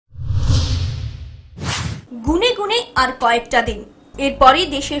গুনে গুনে আর কয়েকটা দিন এরপরই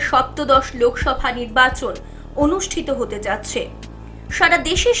দেশের সপ্তদশ লোকসভা নির্বাচন অনুষ্ঠিত হতে যাচ্ছে। সারা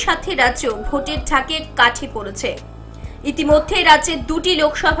দেশের সাথে রাজ্যেও ভোটের ঝাঁকে কাঠি পড়েছে। ইতিমধ্যে রাজ্যের দুটি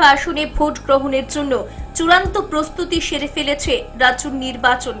লোকসভা আসনে ভোট গ্রহণের জন্য চূড়ান্ত প্রস্তুতি সেরে ফেলেছে রাজ্য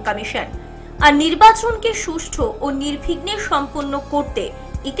নির্বাচন কমিশন। আর নির্বাচনকে সুষ্ঠু ও নির্বিঘ্নে সম্পন্ন করতে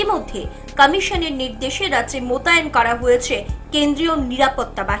ইতিমধ্যে কমিশনের নির্দেশে রাজ্যে মোতায়েন করা হয়েছে কেন্দ্রীয়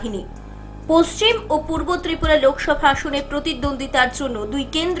নিরাপত্তা বাহিনী। পশ্চিম ও পূর্ব ত্রিপুরা লোকসভা আসনে প্রতিদ্বন্দ্বিতার জন্য দুই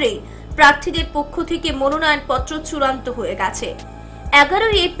কেন্দ্রেই প্রার্থীদের পক্ষ থেকে মনোনয়নপত্র চূড়ান্ত হয়ে গেছে।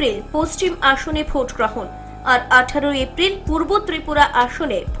 11 এপ্রিল পশ্চিম আসনে ভোট গ্রহণ আর 18 এপ্রিল পূর্ব ত্রিপুরা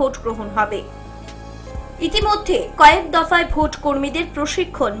আসনে ভোট গ্রহণ হবে। ইতিমধ্যে কয়েক দফায় ভোট কর্মীদের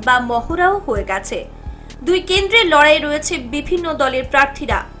প্রশিক্ষণ বা মহড়াও হয়ে গেছে। দুই কেন্দ্রের লড়াই রয়েছে বিভিন্ন দলের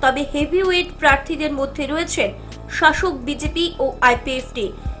প্রার্থীরা, তবে হেভিওয়েট প্রার্থীদের মধ্যে রয়েছেন শাসক বিজেপি ও আইপিএফটি,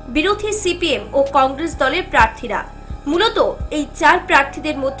 বিরোধী সিপিএম ও কংগ্রেস দলের প্রার্থীরা। মূলত এই চার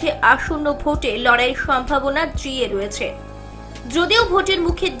প্রার্থীদের মধ্যে আসন্ন ভোটে লড়াইয়ের সম্ভাবনা জিয়ে রয়েছে। যদিও ভোটের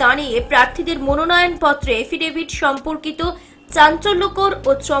মুখে দাঁড়িয়ে প্রার্থীদের মনোনয়নপত্রে এফিডেভিট সম্পর্কিত চাঞ্চল্যকর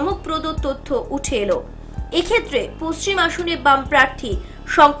ও চমকপ্রদ তথ্য উঠে এলো। এক্ষেত্রে পশ্চিম আসনে বাম প্রার্থী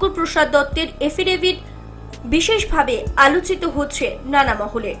শঙ্কর প্রসাদ দত্তের এফিডেভিট বিশেষভাবে আলোচিত হচ্ছে নানা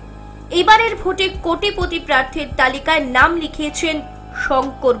মহলে। এবারের ভোটে কোটিপতি প্রার্থীর তালিকায় নাম লিখিয়েছেন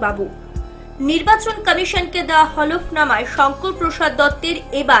শঙ্কর বাবু। নির্বাচন কমিশনকে দেওয়া হলফনামায় শঙ্কর প্রসাদ দত্তের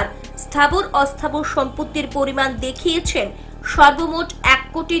এবার স্থাবর অস্থাবর সম্পত্তির পরিমাণ দেখিয়েছেন সর্বমোট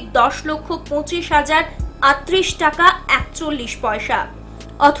 1,10,25,038 টাকা 41 পয়সা।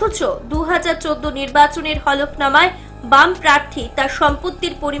 অথচ 2014 নির্বাচনের হলফনামায় বাম প্রার্থী তার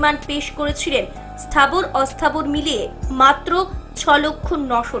সম্পত্তির পরিমাণ পেশ করেছিলেন স্থাবর অস্থাবর মিলিয়ে মাত্র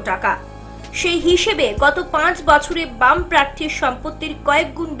 6,09,000 টাকা। সেই হিসেবে গত 5 বছরে বাম প্রার্থীর সম্পত্তির কয়েক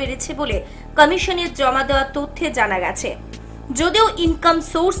গুণ বেড়েছে বলে কমিশনের জমা দেওয়া তথ্যে জানা গেছে। যদিও ইনকাম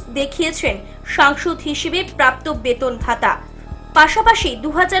সোর্স দেখিয়েছেন সাংসদ হিসেবে প্রাপ্ত বেতন ভাতা। পাশাপাশি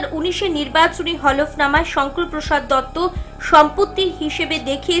 2019 নির্বাচনী হলফনামায় শঙ্কর প্রসাদ দত্ত সম্পত্তির হিসেবে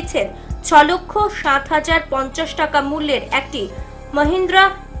দেখিয়েছেন 6,07,050 টাকা মূল্যের একটি মহিন্দ্রা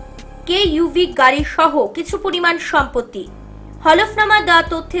কেইউভি গাড়ি সহ কিছু পরিমাণ সম্পত্তি। হলফনামা দেওয়া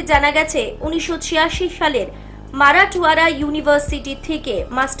তথ্যে জানা গেছে 1986 সালের মারাঠওয়াড়া ইউনিভার্সিটি থেকে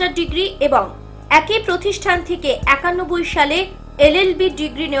মাস্টার ডিগ্রি এবং একই প্রতিষ্ঠান থেকে 91 সালে এলএলবি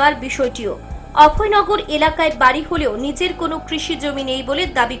ডিগ্রি নেওয়ার বিষয়টিও। অভয়নগর এলাকায় বাড়ি হলেও নিজের কোনো কৃষি জমি নেই বলে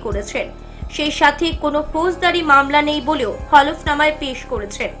দাবি করেছেন। সেই সাথে কোনো ফৌজদারি মামলা নেই বলেও হলফনামায় পেশ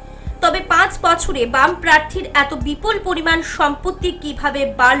করেছেন। তবে 5 বছরে বাম প্রার্থীর এত বিপুল পরিমাণ সম্পত্তি কিভাবে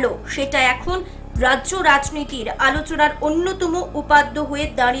বাড়ল সেটা এখন রাজ্য রাজনীতির আলোচনার অন্যতম উপাদ্য হয়ে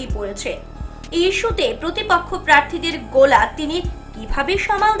দাঁড়িয়ে পড়েছে। এই ইস্যুতে প্রতিপক্ষ প্রার্থীদের গোলা তিনি কিভাবে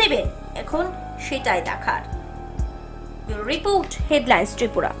সামাল দেবেন এখন সেটাই দেখার। Report headlines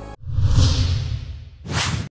Tripura.